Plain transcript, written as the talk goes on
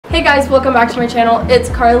Hey guys, welcome back to my channel. It's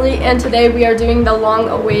Carly and today we are doing the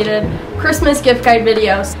long-awaited Christmas gift guide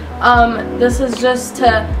videos. This is just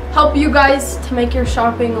to help you guys to make your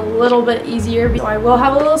shopping a little bit easier. So I will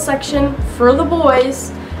have a little section for the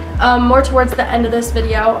boys more towards the end of this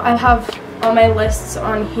video. I have all my lists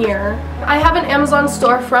on here. I have an Amazon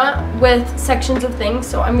storefront with sections of things,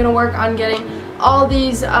 so I'm gonna work on getting all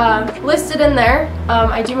these listed in there.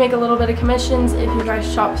 I do make a little bit of commissions if you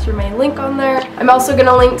guys shop through my link on there. I'm also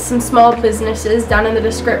gonna link some small businesses down in the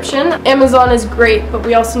description. Amazon is great, but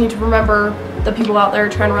we also need to remember the people out there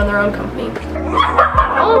trying to run their own company.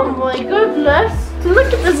 Oh my goodness.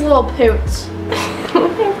 Look at this little pooch.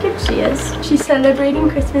 Look how cute she is. She's celebrating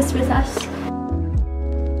Christmas with us.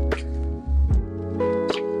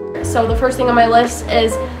 So the first thing on my list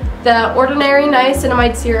is the Ordinary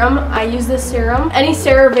Niacinamide Serum. I use this serum. Any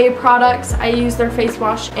CeraVe products, I use their face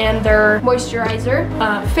wash and their moisturizer.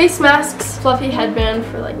 Face masks, fluffy headband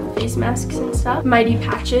for like face masks and stuff. Mighty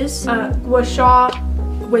patches, gua sha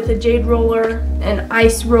with a jade roller, an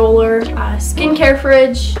ice roller, skincare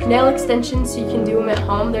fridge, nail extensions so you can do them at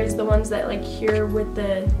home. There's the ones that like here with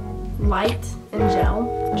the light and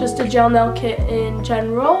gel. Just a gel nail kit in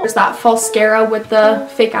general. There's that Falscara with the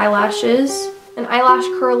fake eyelashes. An eyelash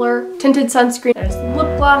curler, tinted sunscreen, there's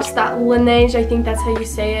lip gloss, that Laneige, I think that's how you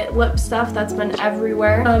say it, lip stuff that's been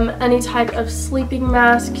everywhere. Any type of sleeping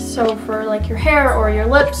mask, so for like your hair or your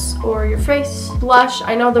lips or your face. Blush,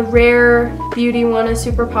 I know the Rare Beauty one is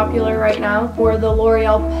super popular right now, or the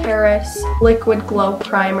L'Oreal Paris Liquid Glow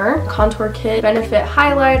Primer. Contour kit, Benefit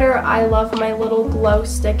highlighter, I love my little glow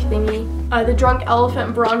stick thingy. The Drunk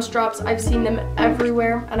Elephant bronze drops, I've seen them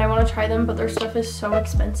everywhere and I want to try them, but their stuff is so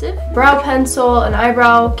expensive. Brow pencil, an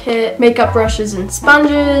eyebrow kit, makeup brushes and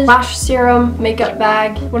sponges, lash serum, makeup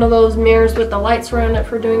bag, one of those mirrors with the lights around it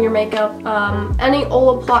for doing your makeup, any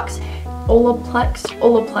Olaplex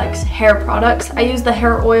hair products. I use the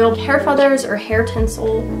hair oil, hair feathers or hair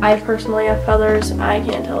tinsel. I personally have feathers. I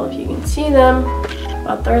can't tell if you can see them,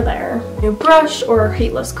 but they're there. New brush or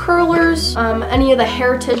heatless curlers. Any of the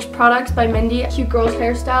Heritage products by Mindy. Cute girls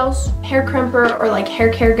hairstyles. Hair crimper or like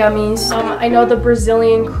hair care gummies. I know the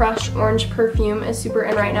Brazilian Crush orange perfume is super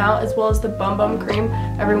in right now, as well as the Bum Bum cream.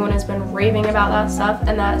 Everyone has been raving about that stuff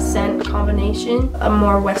and that scent combination. A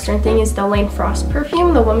more Western thing is the Lane Frost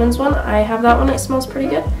perfume, the women's one. I have that one, it smells pretty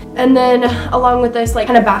good. And then along with this like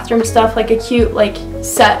kind of bathroom stuff, like a cute like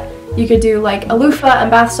set. You could do like a loofah and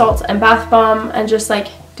bath salts and bath bomb and just like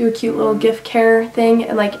do a cute little gift care thing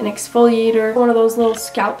and like an exfoliator, one of those little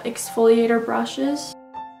scalp exfoliator brushes.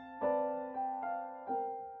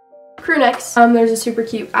 Crew necks, there's a super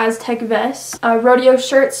cute Aztec vest, a rodeo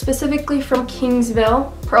shirt specifically from Kingsville,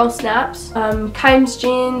 pearl snaps, Kimes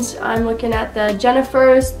jeans, I'm looking at the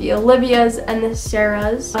Jennifers, the Olivias, and the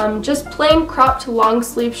Sarahs, just plain cropped long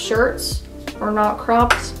sleeve shirts, or not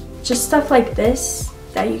cropped, just stuff like this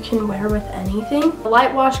that you can wear with anything.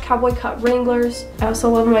 Light wash cowboy cut Wranglers. I also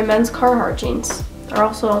love my men's Carhartt jeans. They're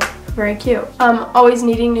also very cute. Always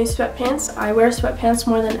needing new sweatpants. I wear sweatpants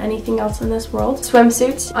more than anything else in this world.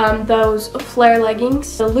 Swimsuits, those flare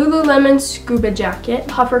leggings, the Lululemon scuba jacket,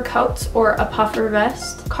 puffer coats or a puffer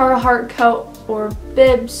vest, Carhartt coat or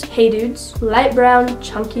bibs, Hey Dudes, light brown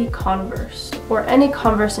chunky Converse, or any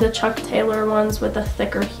Converse, the Chuck Taylor ones with a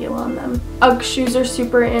thicker heel on them. Ugg shoes are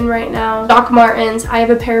super in right now. Doc Martens, I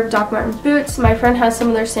have a pair of Doc Marten boots. My friend has some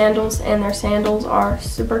of their sandals and their sandals are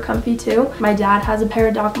super comfy too. My dad has a pair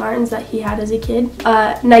of Doc Martens that he had as a kid.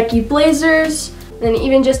 Nike blazers. Then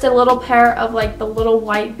even just a little pair of like the little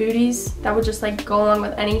white booties that would just like go along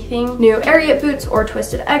with anything. New Ariat boots or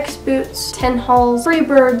Twisted X boots, Tin Halls,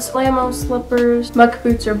 Freebirds, Lamo slippers, muck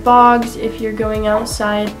boots or bogs if you're going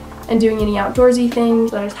outside and doing any outdoorsy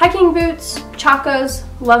things. There's hiking boots, Chacos,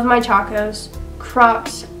 love my Chacos,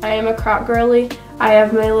 Crocs, I am a Croc girly. I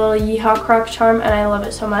have my little Yeehaw Croc charm and I love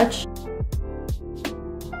it so much.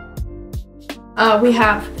 We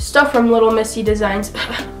have stuff from Little Missy Designs,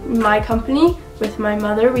 my company. With my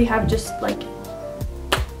mother, we have just like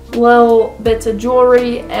little bits of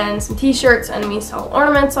jewelry and some t-shirts, and we sell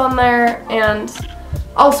ornaments on there and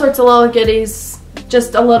all sorts of little goodies.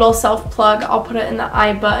 Just a little self-plug. I'll put it in the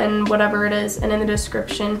I button, whatever it is, and in the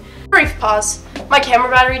description. Brief pause. My camera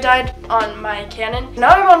battery died on my Canon.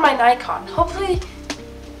 Now I'm on my Nikon. Hopefully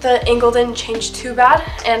the angle didn't change too bad,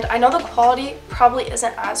 and I know the quality probably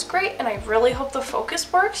isn't as great, and I really hope the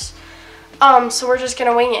focus works. So we're just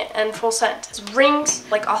gonna wing it and full send. It's rings,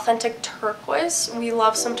 like authentic turquoise. We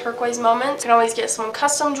love some turquoise moments. You can always get some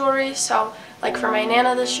custom jewelry, so like for my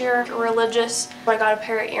Nana this year, religious, I got a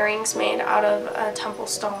pair of earrings made out of temple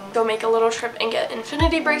stone. Go make a little trip and get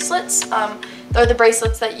infinity bracelets. They're the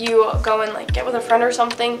bracelets that you go and like get with a friend or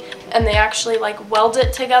something, and they actually like weld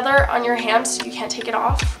it together on your hand so you can't take it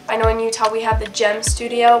off. I know in Utah we have the gem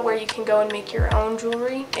studio where you can go and make your own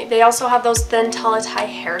jewelry. They also have those thin tie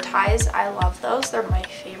hair ties. I love those. They're my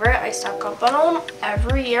favorite. I stock up on them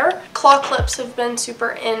every year. Claw clips have been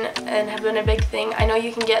super in and have been a big thing. I know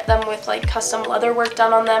you can get them with like custom leather work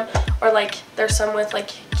done on them, or like there's some with like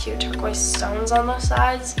cute turquoise stones on the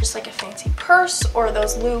sides, just like a fancy purse, or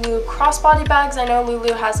those Lulu crossbody bags. I know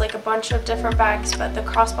Lulu has like a bunch of different bags, but the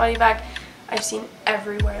crossbody bag I've seen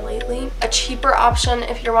everywhere lately. A cheaper option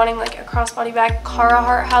if you're wanting like a crossbody bag,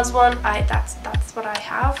 Carhartt has one. That's what I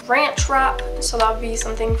have. Ranch wrap, so that would be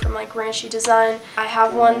something from like Ranchy Design. I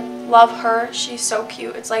have one, love her, she's so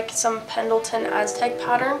cute. It's like some Pendleton Aztec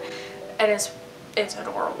pattern, and it's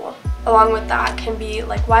adorable. Along with that can be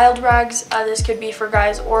like wild rags. This could be for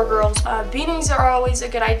guys or girls. Beanies are always a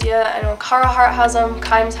good idea. I know Carhartt has them,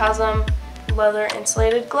 Kimes has them. Leather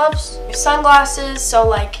insulated gloves. Sunglasses, so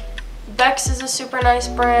like Bex is a super nice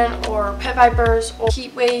brand, or Pit Vipers, or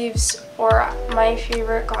Heat Waves, or my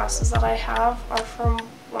favorite glasses that I have are from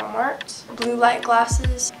Walmart. Blue light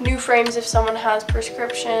glasses. New frames if someone has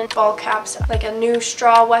prescription. Ball caps, like a new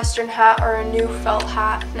straw western hat or a new felt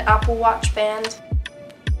hat. An Apple Watch band.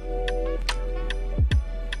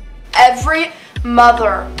 Every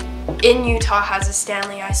mother in Utah has a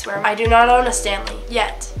Stanley, I swear. I do not own a Stanley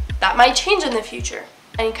yet. That might change in the future.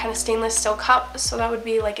 Any kind of stainless steel cup, so that would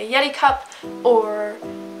be like a Yeti cup or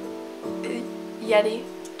Yeti.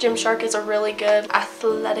 Gymshark is a really good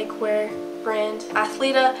athletic wear brand.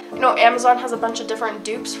 Athleta. You know, Amazon has a bunch of different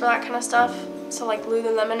dupes for that kind of stuff, so like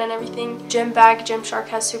Lululemon and everything. Gym bag, Gymshark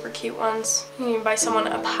has super cute ones. You can buy someone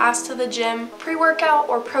a pass to the gym. Pre-workout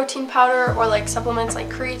or protein powder, or like supplements like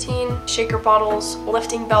creatine, shaker bottles,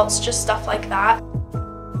 lifting belts, just stuff like that.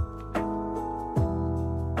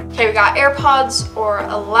 Okay, we got AirPods or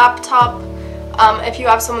a laptop. If you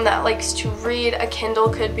have someone that likes to read, a Kindle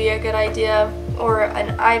could be a good idea, or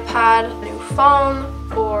an iPad, a new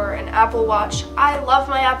phone, or an Apple Watch. I love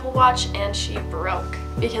my Apple Watch, and she broke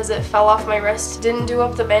because it fell off my wrist. Didn't do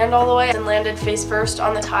up the band all the way and landed face first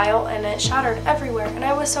on the tile, and it shattered everywhere, and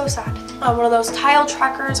I was so sad. One of those tile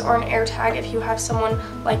trackers or an AirTag if you have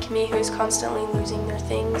someone like me who's constantly losing their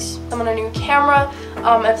things. Someone a new camera,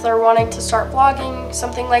 if they're wanting to start vlogging,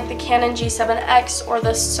 something like the Canon G7X or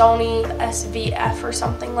the Sony SVF or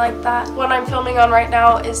something like that. What I'm filming on right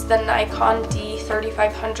now is the Nikon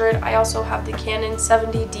D3500. I also have the Canon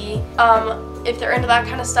 70D. If they're into that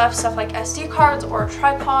kind of stuff like SD cards or a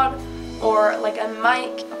tripod or like a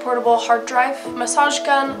mic, a portable hard drive, massage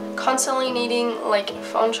gun, constantly needing like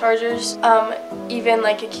phone chargers, even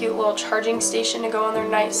like a cute little charging station to go on their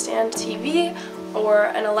nightstand, TV, or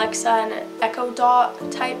an Alexa and an Echo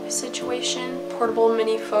Dot type situation, portable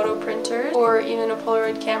mini photo printer, or even a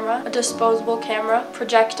Polaroid camera, a disposable camera,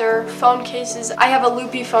 projector, phone cases. I have a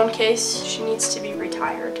loopy phone case. She needs to be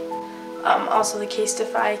retired. Also the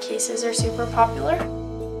Casetify cases are super popular.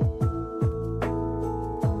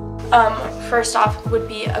 First off would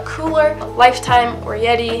be a cooler, Lifetime or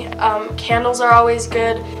Yeti. Candles are always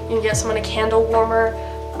good. You can get someone a candle warmer.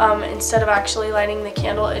 Instead of actually lighting the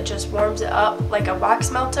candle, it just warms it up like a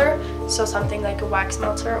wax melter. So something like a wax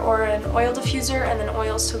melter or an oil diffuser, and then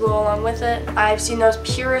oils to go along with it. I've seen those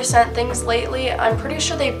Pure Scent things lately. I'm pretty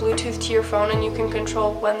sure they Bluetooth to your phone and you can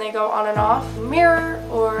control when they go on and off. A mirror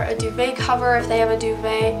or a duvet cover if they have a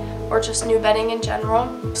duvet, or just new bedding in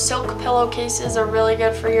general. Silk pillowcases are really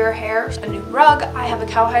good for your hair. A new rug. I have a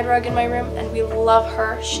cowhide rug in my room and we love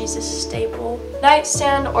her. She's a staple.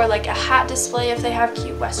 Nightstand or like a hat display if they have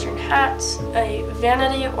cute western hats. A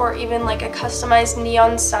vanity or even like a customized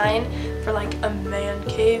neon sign for like a man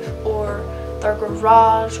cave or their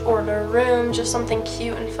garage or their room, just something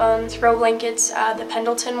cute and fun. Throw blankets, the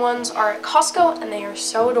Pendleton ones are at Costco and they are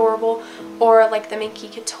so adorable, or like the Minky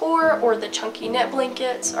Couture or the chunky knit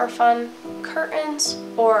blankets are fun. Curtains,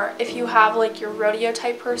 or if you have like your rodeo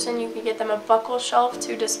type person, you could get them a buckle shelf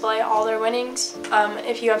to display all their winnings.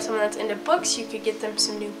 If you have someone that's into books, you could get them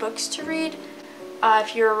some new books to read.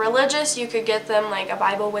 If you're religious, you could get them like a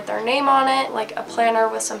Bible with their name on it, like a planner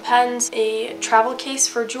with some pens, a travel case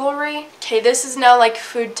for jewelry. Okay, this is now like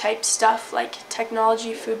food type stuff, like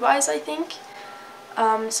technology food-wise, I think.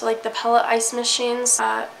 So like the pellet ice machines,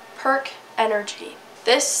 Perk Energy.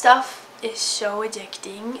 This stuff is so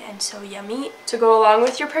addicting and so yummy. To go along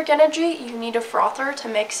with your Perk Energy, you need a frother to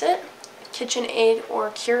mix it. KitchenAid or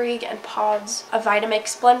Keurig and pods, a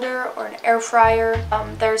Vitamix blender or an air fryer.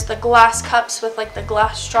 There's the glass cups with like the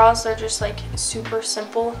glass straws. They're just like super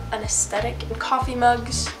simple and aesthetic. And coffee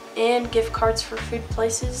mugs and gift cards for food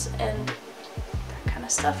places and that kind of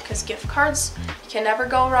of stuff, because gift cards, you can never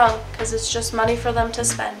go wrong because it's just money for them to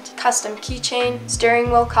spend. Custom keychain,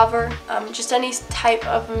 steering wheel cover, just any type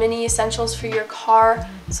of mini essentials for your car.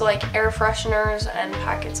 So like air fresheners and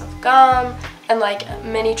packets of gum and like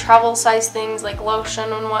mini travel size things like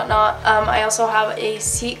lotion and whatnot. I also have a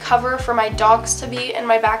seat cover for my dogs to be in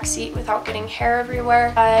my back seat without getting hair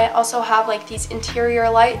everywhere. I also have like these interior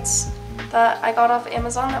lights that I got off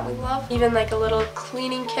Amazon that we love. Even like a little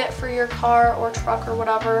cleaning kit for your car or truck or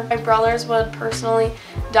whatever. My brothers would personally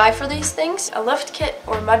die for these things. A lift kit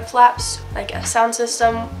or mud flaps, like a sound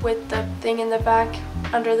system with the thing in the back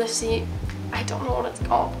under the seat. I don't know what it's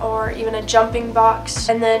called. Or even a jumping box.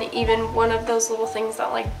 And then even one of those little things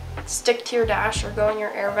that like stick to your dash or go in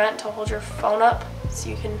your air vent to hold your phone up so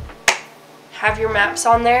you can have your maps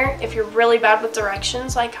on there if you're really bad with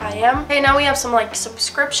directions like I am. Okay, now we have some like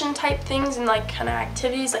subscription type things and like kind of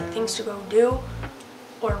activities, like things to go do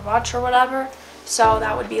or watch or whatever. So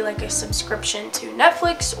that would be like a subscription to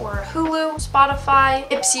Netflix or Hulu,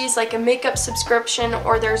 Spotify. Ipsy's like a makeup subscription,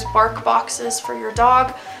 or there's bark boxes for your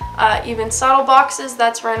dog. Even saddle boxes,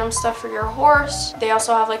 that's random stuff for your horse. They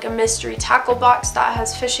also have like a mystery tackle box that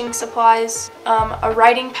has fishing supplies. A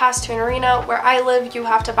riding pass to an arena. Where I live, you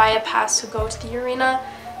have to buy a pass to go to the arena.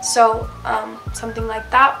 So something like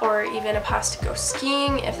that, or even a pass to go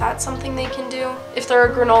skiing if that's something they can do. If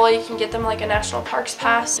they're a granola, you can get them like a national parks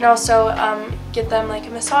pass, and also get them like a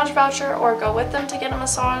massage voucher or go with them to get a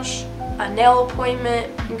massage, a nail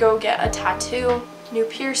appointment, go get a tattoo, new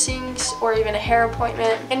piercings, or even a hair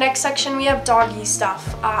appointment. In the next section we have doggy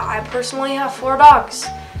stuff. I personally have 4 dogs.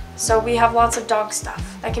 So we have lots of dog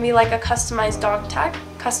stuff. That can be like a customized dog tag,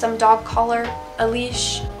 custom dog collar, a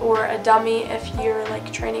leash, or a dummy if you're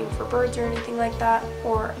like training for birds or anything like that,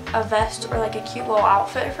 or a vest or like a cute little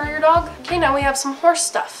outfit for your dog. Okay, now we have some horse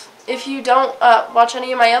stuff. If you don't watch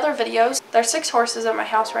any of my other videos, there's 6 horses at my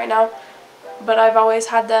house right now, but I've always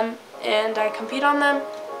had them and I compete on them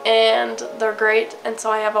and they're great, and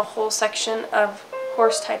so I have a whole section of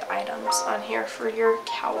horse type items on here for your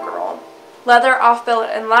cowgirl. Leather, off-billet,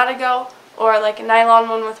 and latigo, or like a nylon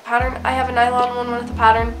one with a pattern. I have a nylon one with a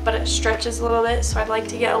pattern, but it stretches a little bit, so I'd like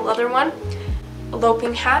to get a leather one. A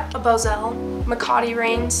loping hat, a boselle, Makati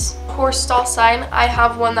reins, horse stall sign. I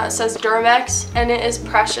have one that says Duramax, and it is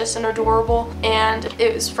precious and adorable, and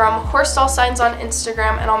it was from Horse Stall Signs on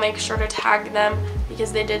Instagram, and I'll make sure to tag them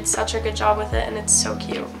because they did such a good job with it, and it's so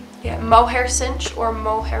cute. Yeah, mohair cinch or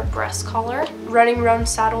mohair breast collar, running roan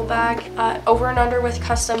saddle bag, over and under with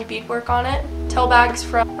custom beadwork on it, tail bags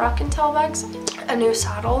from Rock and Tail Bags, a new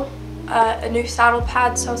saddle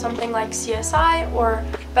pad, so something like CSI or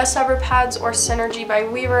Best Ever Pads or Synergy by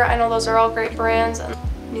Weaver. I know those are all great brands. And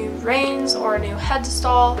new reins or a new head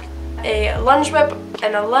stall, a lunge whip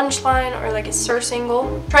and a lunge line or like a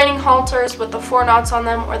surcingle, training halters with the 4 knots on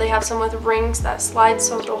them, or they have some with rings that slide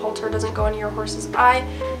so the halter doesn't go into your horse's eye.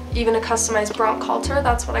 Even a customized bronc halter.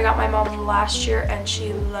 That's what I got my mom last year and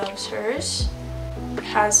she loves hers. It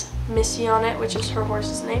has Missy on it, which is her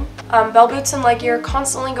horse's name. Bell boots and leg gear,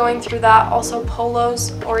 constantly going through that. Also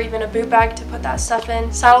polos or even a boot bag to put that stuff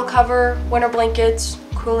in. Saddle cover, winter blankets,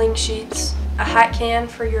 cooling sheets, a hat can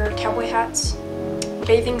for your cowboy hats.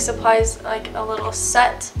 Bathing supplies, like a little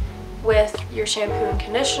set with your shampoo and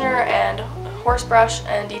conditioner and horse brush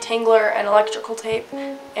and detangler and electrical tape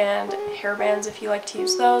and hair bands if you like to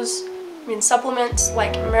use those. I mean, supplements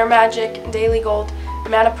like Mare Magic, Daily Gold.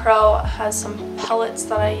 Mana Pro has some pellets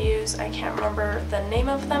that I use. I can't remember the name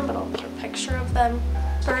of them, but I'll put a picture of them.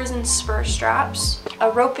 Spurs and spur straps,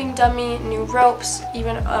 a roping dummy, new ropes,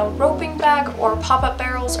 even a roping bag or pop-up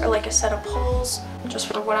barrels or like a set of poles just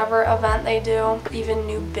for whatever event they do. Even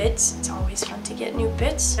new bits. It's always fun to get new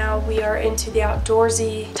bits. Now we are into the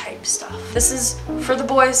outdoorsy type stuff. This is for the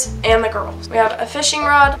boys and the girls. We have a fishing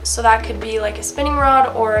rod, so that could be like a spinning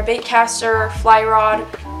rod or a bait caster, fly rod,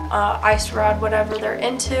 ice rod, whatever they're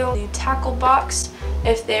into. New tackle box.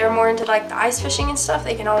 If they're more into like the ice fishing and stuff,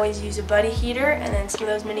 they can always use a buddy heater and then some of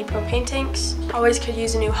those mini propane tanks. Always could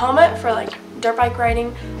use a new helmet for like dirt bike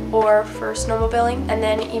riding or for snowmobiling, and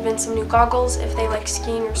then even some new goggles if they like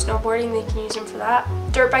skiing or snowboarding, they can use them for that.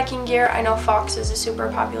 Dirt biking gear, I know Fox is a super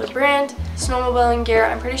popular brand. Snowmobiling gear,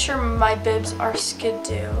 I'm pretty sure my bibs are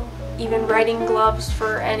Skidoo. Even riding gloves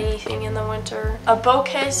for anything in the winter. A bow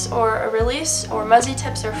case or a release or muzzy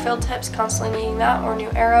tips or field tips, constantly needing that, or new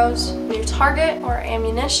arrows. New target or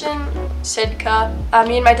ammunition. Sitka.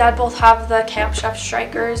 Me and my dad both have the Camp Chef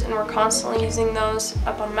Strikers and we're constantly using those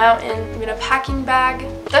up on mountain. Even a packing bag.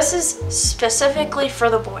 This is specifically for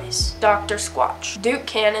the boys. Dr. Squatch. Duke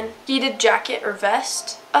Cannon. Heated jacket or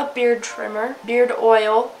vest. A beard trimmer. Beard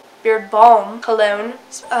oil. Beard Balm cologne,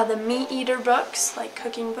 the Meat Eater books, like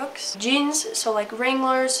cooking books, jeans, so like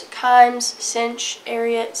Wranglers, Kimes, Cinch,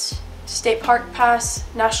 Ariats, State Park Pass,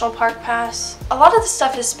 National Park Pass. A lot of the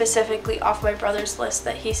stuff is specifically off my brother's list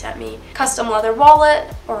that he sent me. Custom leather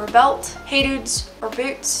wallet or a belt, Hey Dudes or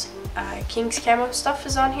boots. King's Camo stuff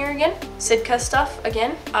is on here again. Sitka stuff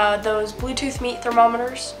again. Those Bluetooth meat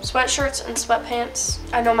thermometers, sweatshirts and sweatpants.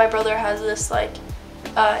 I know my brother has this like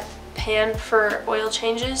pan for oil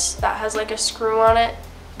changes that has like a screw on it,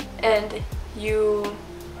 and you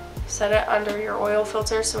set it under your oil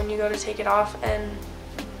filter, so when you go to take it off and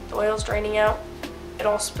the oil's draining out, it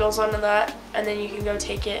all spills onto that, and then you can go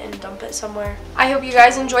take it and dump it somewhere. I hope you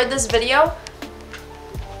guys enjoyed this video.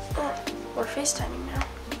 We're FaceTiming now.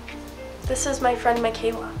 This is my friend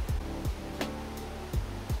Michaela.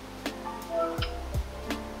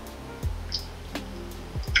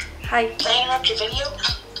 Hi. Did I interrupt your video?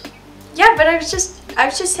 Yeah, but I was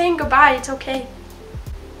just saying goodbye. It's okay.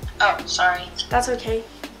 Oh, sorry. That's okay.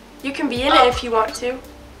 You can be in it if you want to.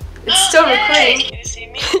 It's still recording. Can you see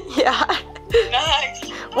me? Yeah. Nice.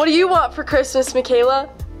 What do you want for Christmas, Michaela?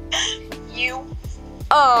 You.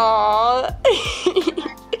 Aww.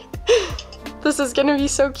 This is gonna be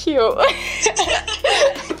so cute.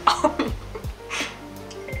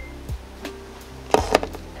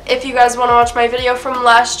 If you guys want to watch my video from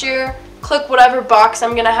last year, click whatever box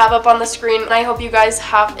I'm gonna have up on the screen, and I hope you guys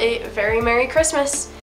have a very Merry Christmas.